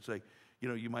English a little bit. It's like,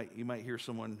 you might hear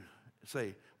someone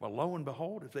say, well, lo and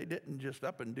behold, if they didn't just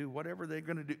up and do whatever they're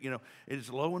going to do, it's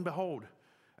lo and behold.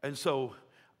 And so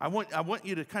I want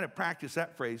you to kind of practice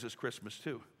that phrase this Christmas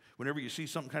too. Whenever you see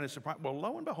something kind of surprise, well,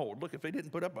 lo and behold, look, if they didn't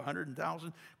put up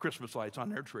 100,000 Christmas lights on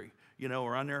their tree,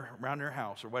 or around their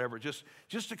house or whatever, just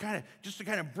to kind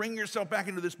of bring yourself back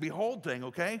into this behold thing,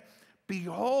 okay?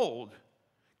 Behold,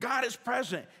 God is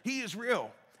present. He is real.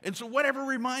 And so whatever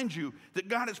reminds you that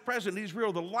God is present, he's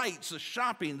real, the lights, the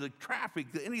shopping, the traffic,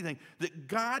 anything, that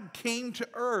God came to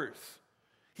earth.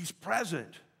 He's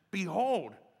present.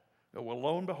 Behold. Well,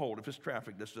 lo and behold, if it's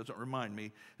traffic, this doesn't remind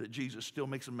me that Jesus still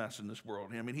makes a mess in this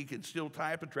world. I mean, he can still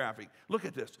tie up the traffic. Look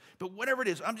at this. But whatever it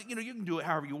is, you can do it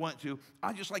however you want to.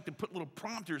 I just like to put little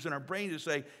prompters in our brain to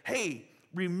say, hey,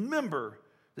 remember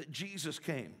that Jesus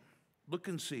came. Look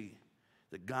and see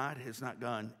that God has not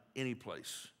gone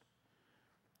anyplace.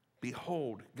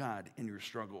 Behold God in your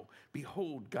struggle.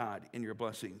 Behold God in your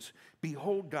blessings.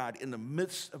 Behold God in the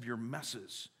midst of your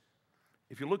messes.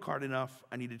 If you look hard enough,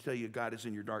 I need to tell you God is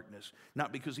in your darkness.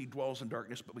 Not because he dwells in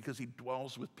darkness, but because he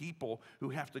dwells with people who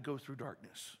have to go through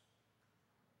darkness.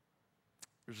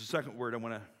 There's a second word I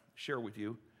want to share with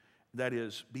you. That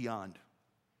is beyond.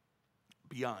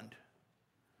 Beyond.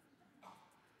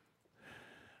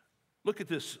 Look at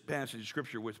this passage of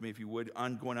Scripture with me, if you would,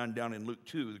 going on down in Luke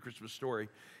 2, the Christmas story.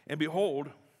 And behold,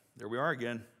 there we are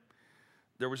again.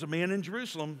 There was a man in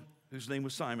Jerusalem whose name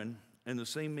was Simon, and the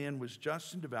same man was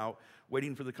just and devout,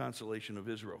 waiting for the consolation of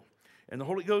Israel. And the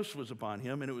Holy Ghost was upon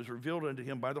him, and it was revealed unto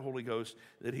him by the Holy Ghost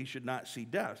that he should not see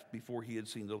death before he had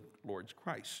seen the Lord's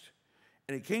Christ.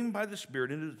 And he came by the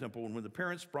Spirit into the temple, and when the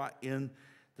parents brought in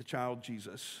the child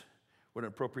Jesus, what an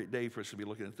appropriate day for us to be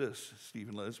looking at this, Steve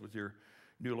and Liz, with your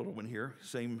new little one here,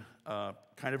 same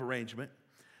kind of arrangement.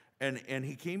 And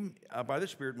he came by the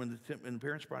Spirit when the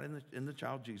parents brought in the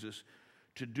child Jesus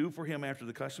to do for him after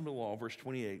the custom of the law, verse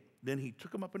 28. Then he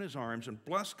took him up in his arms and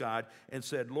blessed God and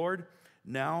said, Lord,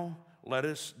 now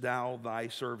lettest thou thy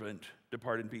servant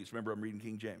depart in peace. Remember, I'm reading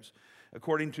King James.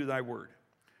 According to thy word.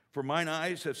 For mine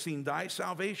eyes have seen thy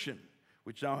salvation,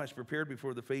 which thou hast prepared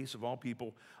before the face of all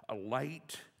people, a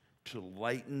light to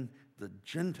lighten the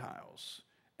Gentiles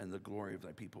and the glory of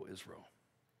thy people Israel.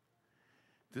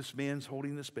 This man's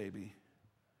holding this baby.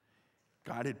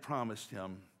 God had promised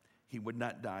him he would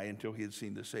not die until he had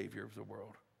seen the Savior of the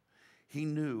world. He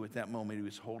knew at that moment he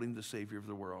was holding the Savior of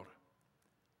the world.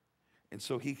 And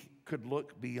so he could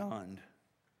look beyond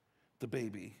the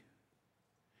baby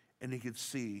and he could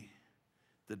see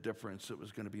the difference that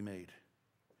was going to be made.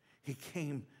 He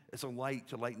came as a light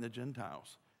to lighten the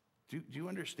Gentiles. Do you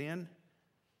understand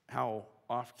how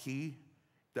off-key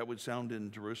that would sound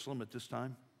in Jerusalem at this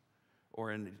time?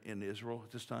 Or in Israel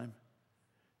at this time?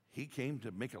 He came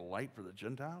to make a light for the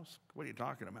Gentiles? What are you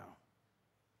talking about?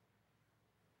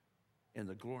 And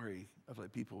the glory of thy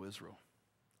people Israel.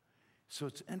 So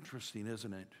it's interesting,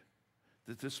 isn't it,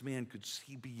 that this man could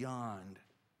see beyond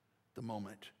the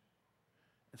moment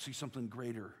and see something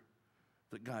greater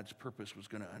that God's purpose was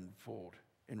going to unfold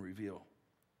and reveal.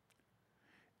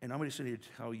 And I'm just going to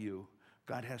tell you,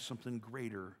 God has something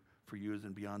greater for you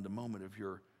than beyond the moment of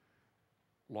your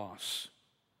loss,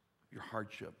 your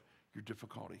hardship, your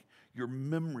difficulty, your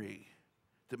memory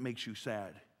that makes you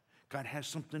sad. God has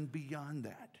something beyond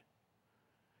that.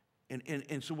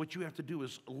 And so what you have to do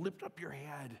is lift up your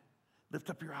head, lift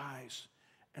up your eyes,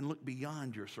 and look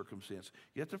beyond your circumstance.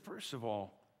 You have to, first of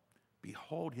all,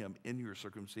 behold him in your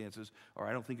circumstances, or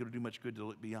I don't think it'll do much good to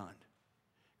look beyond.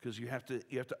 Because you have to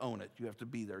own it. You have to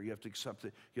be there. You have to accept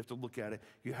it. You have to look at it.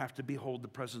 You have to behold the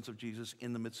presence of Jesus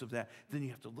in the midst of that. Then you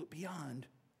have to look beyond.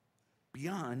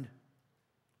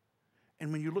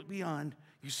 And when you look beyond,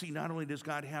 you see not only does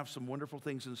God have some wonderful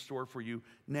things in store for you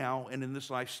now and in this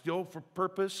life, still for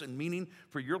purpose and meaning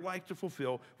for your life to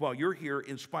fulfill while you're here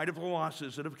in spite of the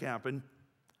losses that have happened,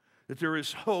 that there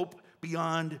is hope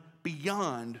beyond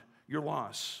your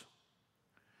loss.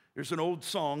 There's an old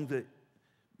song that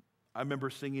I remember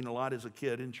singing a lot as a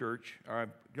kid in church, or I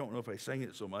don't know if I sang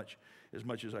it so much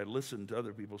as I listened to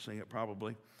other people sing it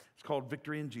probably. It's called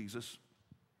Victory in Jesus.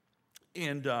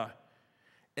 And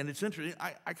it's interesting,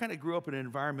 I kind of grew up in an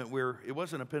environment where it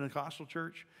wasn't a Pentecostal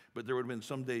church, but there would have been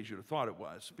some days you'd have thought it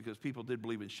was, because people did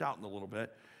believe in shouting a little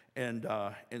bit. And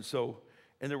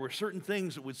there were certain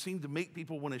things that would seem to make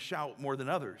people want to shout more than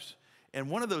others. And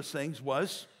one of those things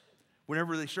was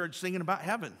whenever they started singing about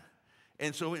heaven.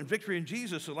 And so in Victory in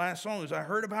Jesus, the last song is, I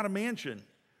heard about a mansion,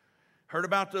 heard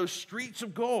about those streets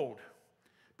of gold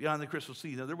beyond the crystal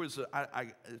sea. Now, there was a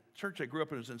church I grew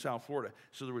up in was in South Florida,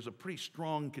 so there was a pretty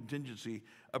strong contingency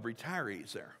of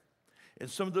retirees there. And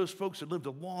some of those folks had lived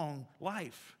a long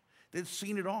life. They'd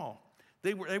seen it all.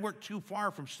 They weren't too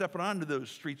far from stepping onto those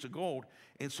streets of gold.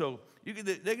 And so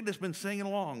they could just been singing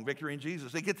along, Victory in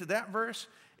Jesus. They get to that verse,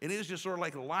 and it was just sort of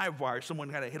like a live wire. Someone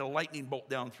had to hit a lightning bolt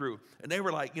down through. And they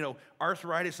were like,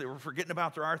 arthritis. They were forgetting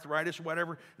about their arthritis or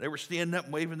whatever. They were standing up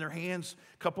and waving their hands.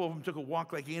 A couple of them took a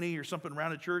walk like Annie or something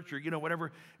around the church or,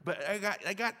 whatever. But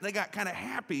they got kind of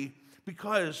happy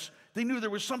because they knew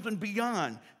there was something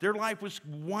beyond. Their life was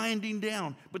winding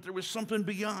down, but there was something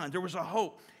beyond. There was a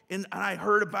hope. And I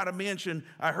heard about a mansion.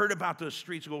 I heard about those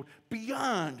streets of gold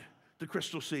beyond the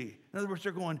crystal sea. In other words,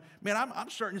 they're going, man, I'm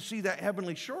starting to see that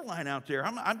heavenly shoreline out there.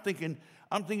 I'm thinking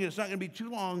it's not going to be too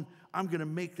long. I'm going to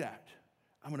make that.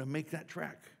 I'm going to make that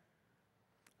trek.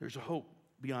 There's a hope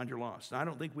beyond your loss. Now, I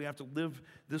don't think we have to live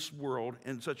this world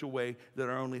in such a way that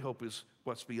our only hope is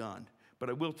what's beyond. But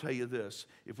I will tell you this,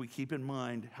 if we keep in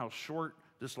mind how short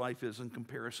this life is in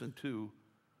comparison to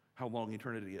how long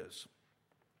eternity is.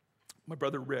 My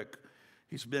brother Rick,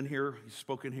 he's been here, he's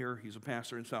spoken here, he's a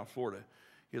pastor in South Florida.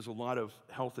 He has a lot of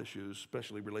health issues,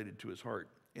 especially related to his heart.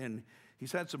 And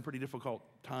he's had some pretty difficult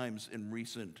times in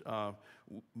recent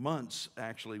months,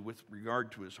 actually, with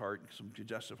regard to his heart, some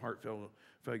congestive heart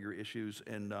failure issues,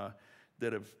 and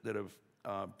that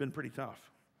have been pretty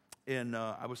tough. And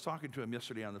I was talking to him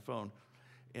yesterday on the phone,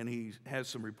 and he has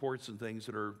some reports and things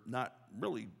that are not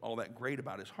really all that great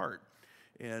about his heart.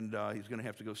 And he's going to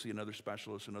have to go see another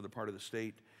specialist in another part of the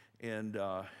state. And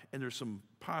there's some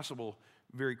possible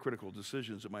very critical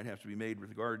decisions that might have to be made with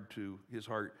regard to his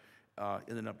heart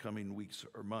in the upcoming weeks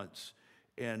or months.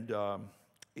 And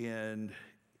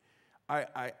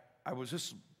I was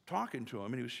just talking to him,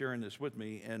 and he was sharing this with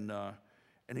me. And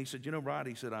he said, Rod,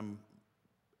 he said, I'm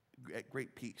at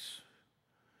great peace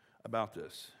about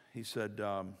this. He said,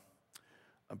 I'm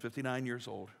 59 years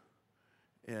old,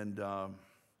 and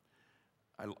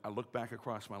I look back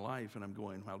across my life and I'm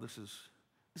going, wow, this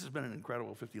has been an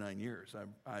incredible 59 years.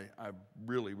 I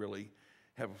really, really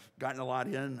have gotten a lot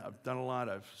in. I've done a lot.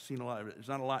 I've seen a lot. There's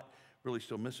not a lot really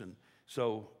still missing.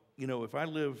 So,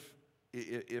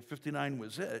 if 59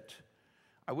 was it,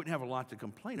 I wouldn't have a lot to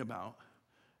complain about.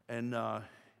 And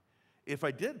if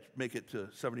I did make it to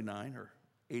 79 or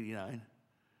 89,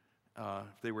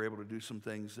 if they were able to do some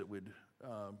things that would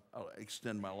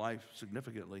extend my life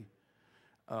significantly,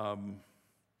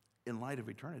 in light of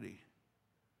eternity,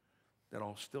 that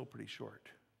all still pretty short.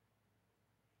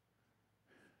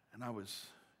 And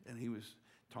he was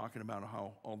talking about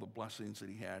how all the blessings that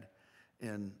he had,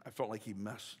 and I felt like he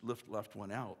left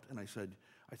one out. And I said,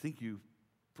 I think you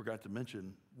forgot to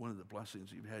mention one of the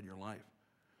blessings you've had in your life.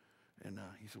 And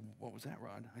he said, what was that,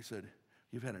 Rod? I said,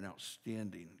 you've had an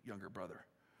outstanding younger brother.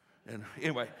 And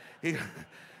anyway,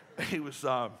 he was,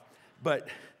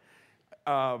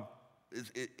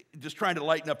 just trying to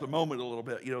lighten up the moment a little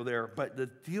bit, there. But the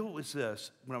deal was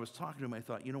this. When I was talking to him, I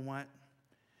thought, you know what?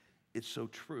 It's so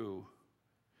true.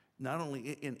 Not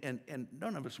only, and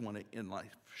none of us want to end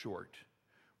life short.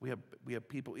 We have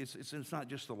people, it's not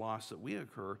just the loss that we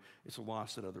occur, it's a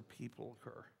loss that other people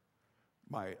occur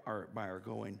by our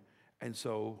going. And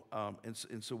so,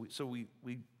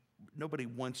 nobody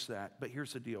wants that. But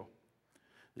here's the deal.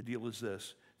 The deal is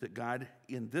this, that God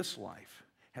in this life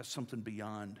has something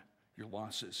beyond your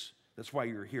losses. That's why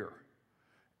you're here.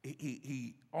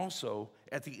 He also,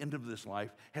 at the end of this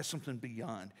life, has something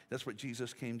beyond. That's what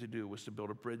Jesus came to do, was to build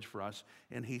a bridge for us.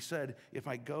 And he said, if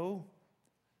I go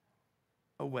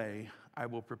away, I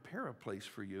will prepare a place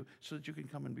for you so that you can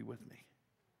come and be with me.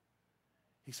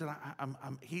 He said,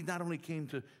 he not only came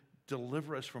to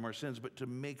deliver us from our sins, but to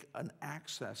make an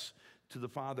access to the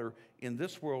Father in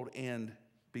this world and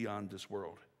beyond this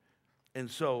world. And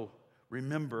so,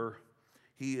 remember,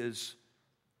 he is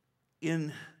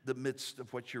in the midst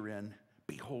of what you're in.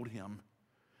 Behold him,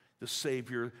 the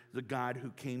Savior, the God who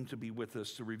came to be with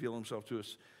us, to reveal himself to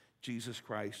us, Jesus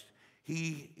Christ.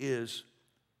 He is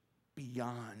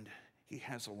beyond. He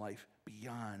has a life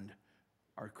beyond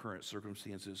our current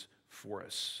circumstances for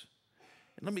us.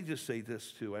 And let me just say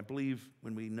this too. I believe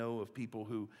when we know of people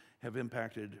who have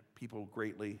impacted people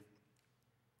greatly,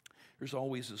 there's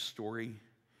always a story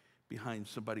behind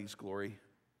somebody's glory.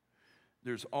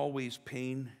 There's always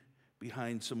pain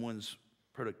behind someone's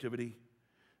productivity.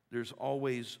 There's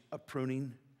always a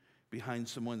pruning behind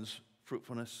someone's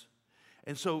fruitfulness.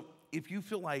 And so if you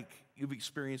feel like you've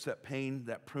experienced that pain,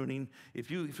 that pruning, if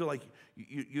you feel like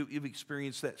you've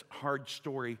experienced that hard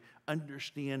story,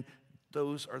 understand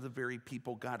those are the very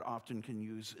people God often can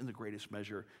use in the greatest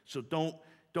measure. So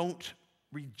don't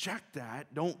reject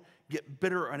that. Don't get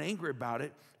bitter and angry about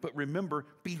it. But remember,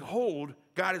 behold,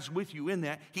 God is with you in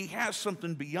that. He has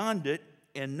something beyond it.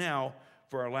 And now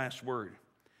for our last word,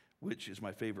 which is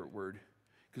my favorite word,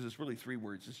 because it's really 3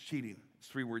 words. It's cheating. It's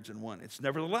 3 words in one. It's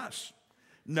nevertheless.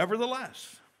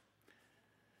 Nevertheless.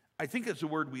 I think it's a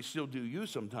word we still do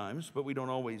use sometimes, but we don't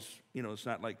always, it's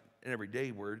not like an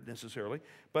everyday word necessarily.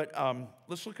 But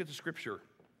let's look at the scripture.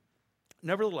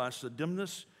 Nevertheless, the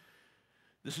dimness,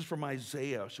 this is from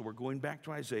Isaiah, so we're going back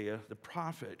to Isaiah, the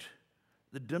prophet.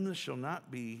 The dimness shall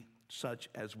not be such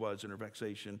as was in her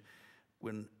vexation,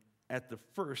 when at the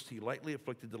first he lightly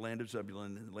afflicted the land of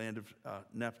Zebulun and the land of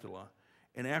Naphtali,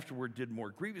 and afterward did more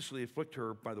grievously afflict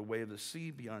her by the way of the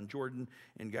sea beyond Jordan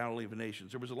and Galilee of the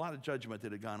nations. There was a lot of judgment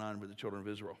that had gone on with the children of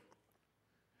Israel.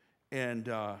 And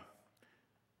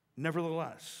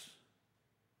nevertheless,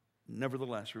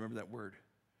 remember that word.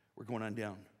 We're going on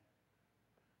down.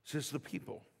 It says, the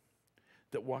people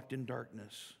that walked in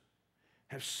darkness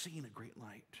have seen a great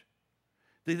light.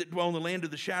 They that dwell in the land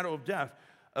of the shadow of death,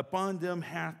 upon them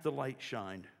hath the light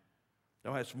shined.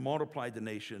 Thou hast multiplied the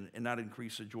nation and not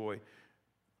increased the joy.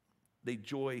 They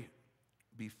joy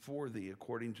before thee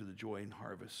according to the joy in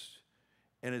harvest.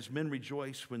 And as men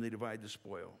rejoice when they divide the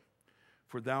spoil.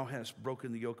 For thou hast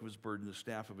broken the yoke of his burden, the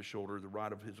staff of his shoulder, the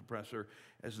rod of his oppressor,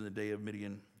 as in the day of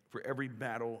Midian. For every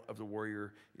battle of the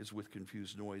warrior is with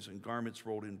confused noise, and garments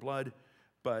rolled in blood.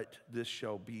 But this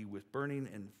shall be with burning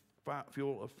and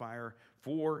fuel of fire.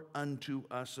 For unto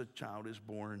us a child is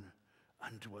born,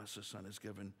 unto us a son is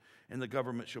given, and the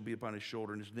government shall be upon his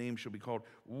shoulder, and his name shall be called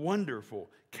Wonderful,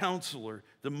 Counselor,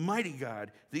 the Mighty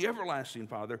God, the Everlasting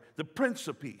Father, the Prince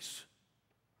of Peace.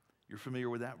 You're familiar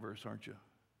with that verse, aren't you?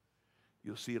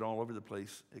 You'll see it all over the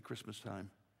place at Christmas time.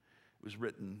 It was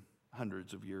written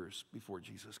hundreds of years before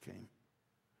Jesus came.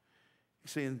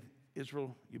 He's saying,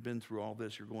 Israel, you've been through all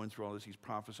this, you're going through all this. He's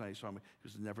prophesying, he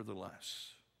goes,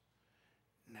 nevertheless,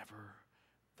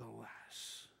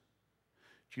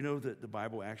 Do you know that the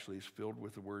Bible actually is filled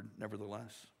with the word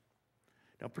nevertheless?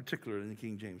 Now, particularly in the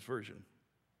King James Version.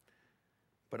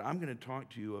 But I'm going to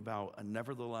talk to you about a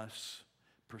nevertheless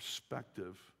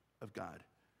perspective of God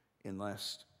in the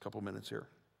last couple minutes here.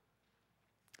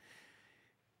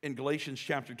 In Galatians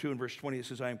chapter 2 and verse 20, it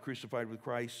says, I am crucified with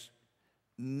Christ.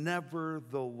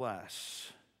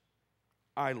 Nevertheless,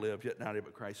 I live, yet not I,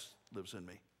 but Christ lives in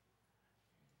me.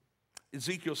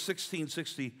 Ezekiel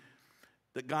 16:60,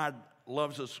 that God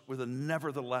loves us with a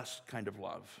nevertheless kind of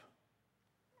love.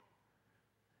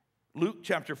 Luke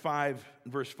chapter 5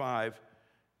 and verse 5,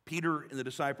 Peter and the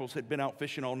disciples had been out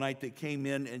fishing all night. They came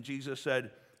in and Jesus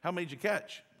said, how many did you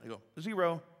catch? They go,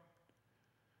 0. And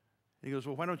he goes,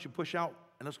 well, why don't you push out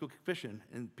and let's go fishing?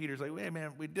 And Peter's like, hey,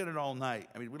 man, we did it all night.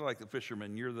 I mean, we're like the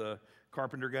fishermen. You're the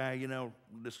carpenter guy, you know,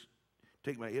 just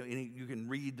take my, and you can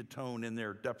read the tone in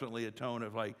there, definitely a tone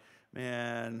of like,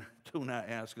 man, do not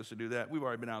ask us to do that. We've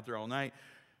already been out there all night.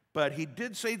 But he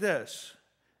did say this,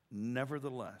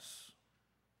 nevertheless,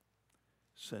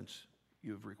 since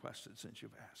you've requested, since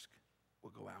you've asked,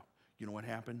 we'll go out. You know what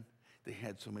happened? They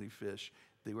had so many fish,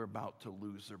 they were about to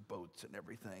lose their boats and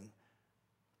everything.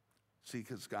 See,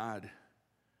 because God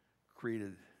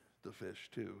created the fish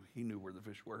too. He knew where the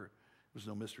fish were. It was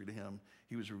no mystery to him.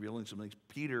 He was revealing some things.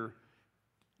 Peter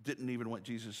didn't even want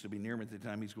Jesus to be near him at the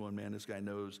time. He's going, man, this guy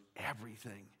knows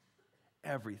everything,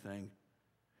 everything.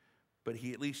 But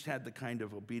he at least had the kind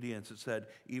of obedience that said,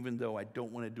 even though I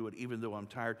don't want to do it, even though I'm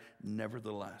tired,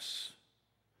 nevertheless,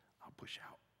 I'll push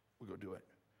out. We'll go do it.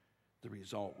 The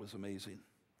result was amazing.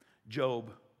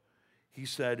 Job, he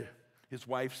said, his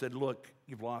wife said, look,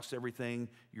 you've lost everything.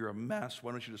 You're a mess.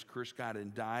 Why don't you just curse God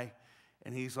and die?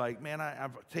 And he's like, man,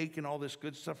 I've taken all this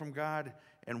good stuff from God,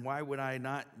 and why would I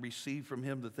not receive from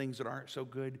him the things that aren't so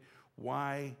good?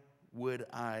 Why would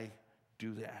I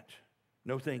do that?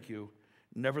 No, thank you.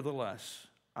 Nevertheless,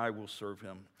 I will serve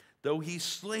him. Though he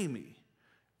slay me,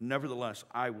 nevertheless,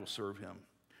 I will serve him.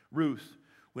 Ruth,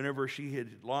 whenever she had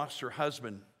lost her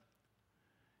husband,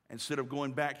 instead of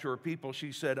going back to her people,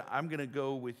 she said, I'm going to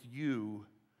go with you,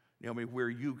 Naomi, where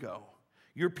you go.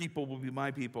 Your people will be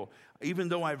my people. Even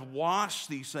though I've lost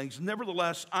these things,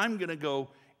 nevertheless, I'm going to go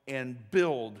and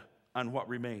build on what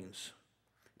remains.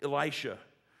 Elisha,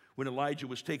 when Elijah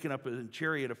was taken up in a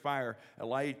chariot of fire,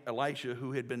 Elisha,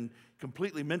 who had been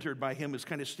completely mentored by him, was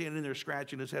kind of standing there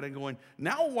scratching his head and going,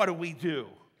 now what do we do?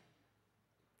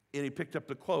 And he picked up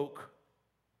the cloak,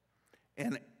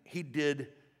 and he did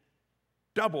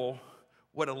double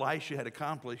what Elisha had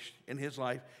accomplished in his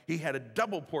life. He had a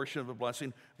double portion of the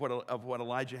blessing of what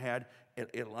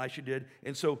Elisha did.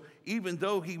 And so even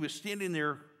though he was standing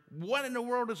there, what in the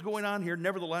world is going on here?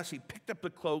 Nevertheless, he picked up the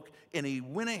cloak and he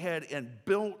went ahead and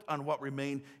built on what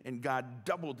remained, and God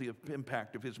doubled the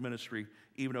impact of his ministry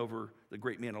even over the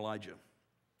great man Elijah.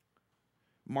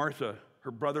 Martha,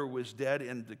 her brother was dead,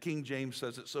 and the King James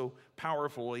says it so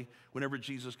powerfully. Whenever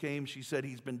Jesus came, she said,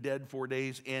 he's been dead 4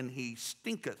 days and he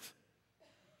stinketh.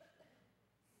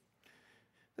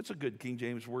 That's a good King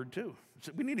James word too.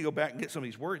 So we need to go back and get some of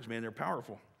these words, man. They're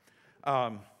powerful.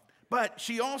 But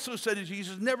she also said to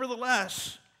Jesus,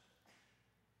 nevertheless,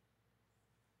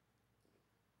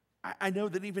 I know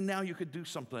that even now you could do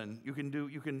something. You can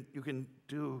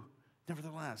do,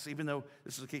 nevertheless, even though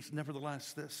this is the case,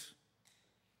 nevertheless, this.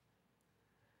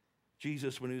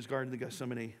 Jesus, when he was guarding the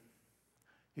Gethsemane,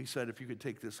 he said, if you could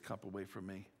take this cup away from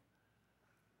me,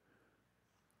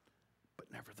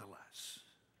 but nevertheless,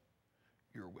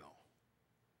 your will,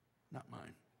 not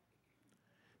mine.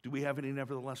 Do we have any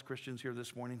nevertheless Christians here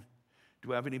this morning?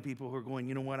 Do I have any people who are going,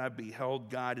 you know what, I've beheld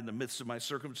God in the midst of my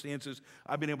circumstances.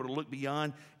 I've been able to look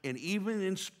beyond, and even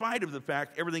in spite of the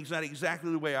fact everything's not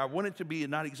exactly the way I want it to be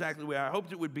and not exactly the way I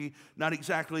hoped it would be, not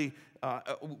exactly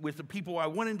with the people I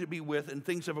wanted to be with, and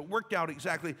things haven't worked out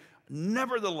exactly,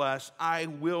 nevertheless, I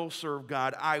will serve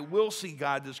God. I will see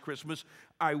God this Christmas.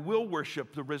 I will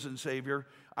worship the risen Savior.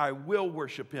 I will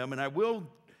worship him, and I will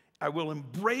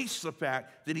embrace the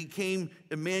fact that he came,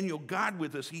 Emmanuel, God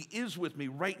with us. He is with me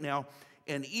right now.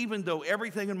 And even though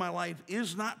everything in my life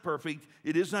is not perfect,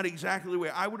 it is not exactly the way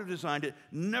I would have designed it,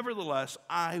 nevertheless,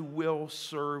 I will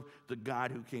serve the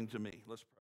God who came to me. Let's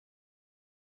pray.